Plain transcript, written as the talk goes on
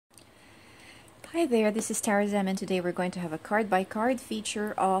Hi there, this is Tarot Zamm, and today we're going to have a card-by-card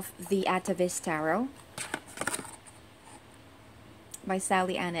feature of the Atavist Tarot by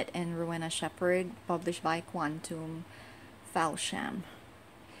Sally Annett and Rowena Shepherd, published by W Foulsham.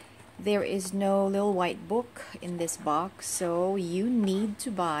 There is no little white book in this box, so you need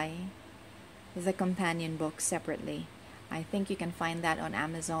to buy the companion book separately. I think you can find that on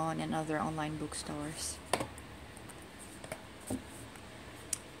Amazon and other online bookstores.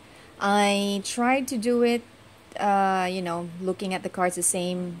 I tried to do it, looking at the cards the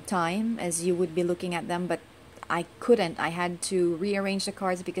same time as you would be looking at them, but I couldn't. I had to rearrange the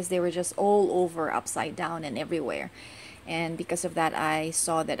cards because they were just all over, upside down and everywhere. And because of that, I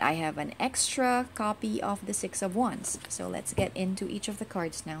saw that I have an extra copy of the Six of Wands. So let's get into each of the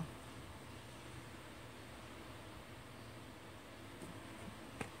cards now.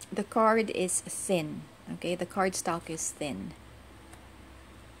 The card is thin, okay? The cardstock is thin.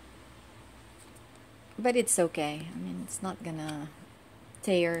 But it's okay. I mean, it's not gonna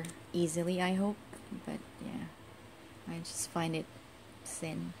tear easily, I hope. But yeah, I just find it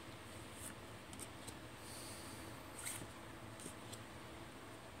thin.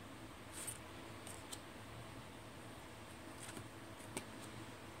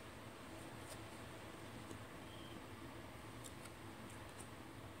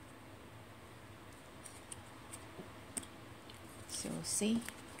 So see,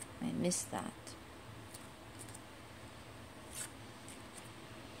 I missed that.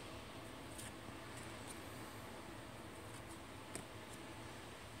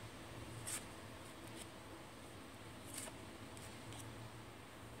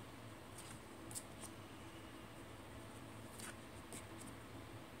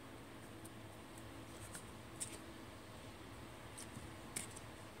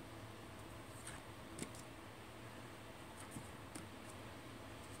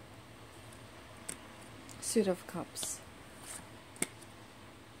 Suit of Cups.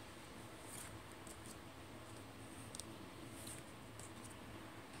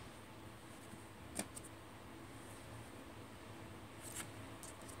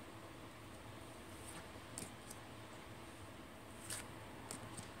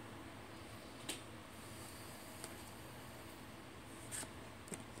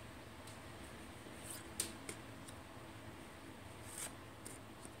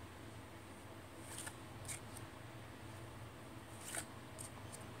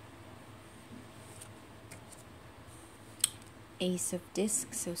 Ace of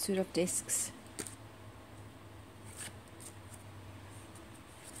Discs, so Suit of Discs.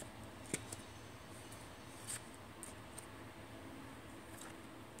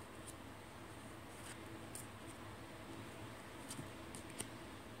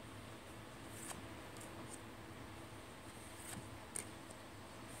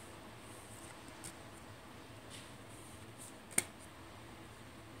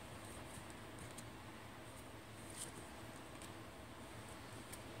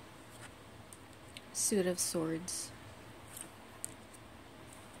 Suit of Swords.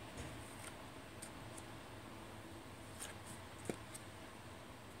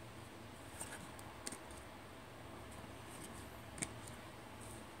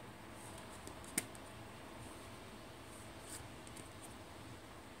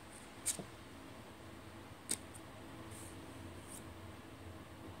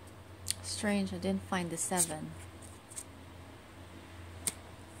 Strange, I didn't find the 7.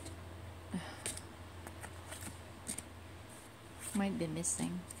 Might be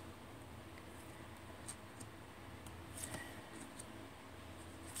missing.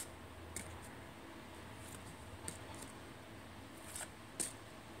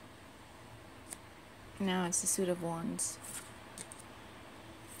 Now it's the Suit of Wands.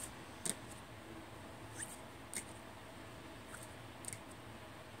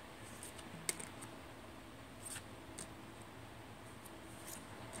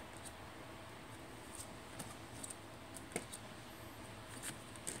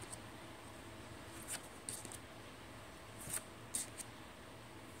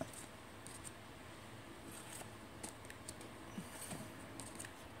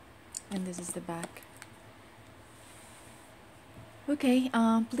 And this is the back. Okay,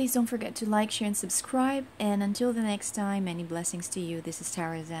 please don't forget to like, share, and subscribe. And until the next time, many blessings to you. This is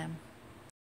Tarot Zamm.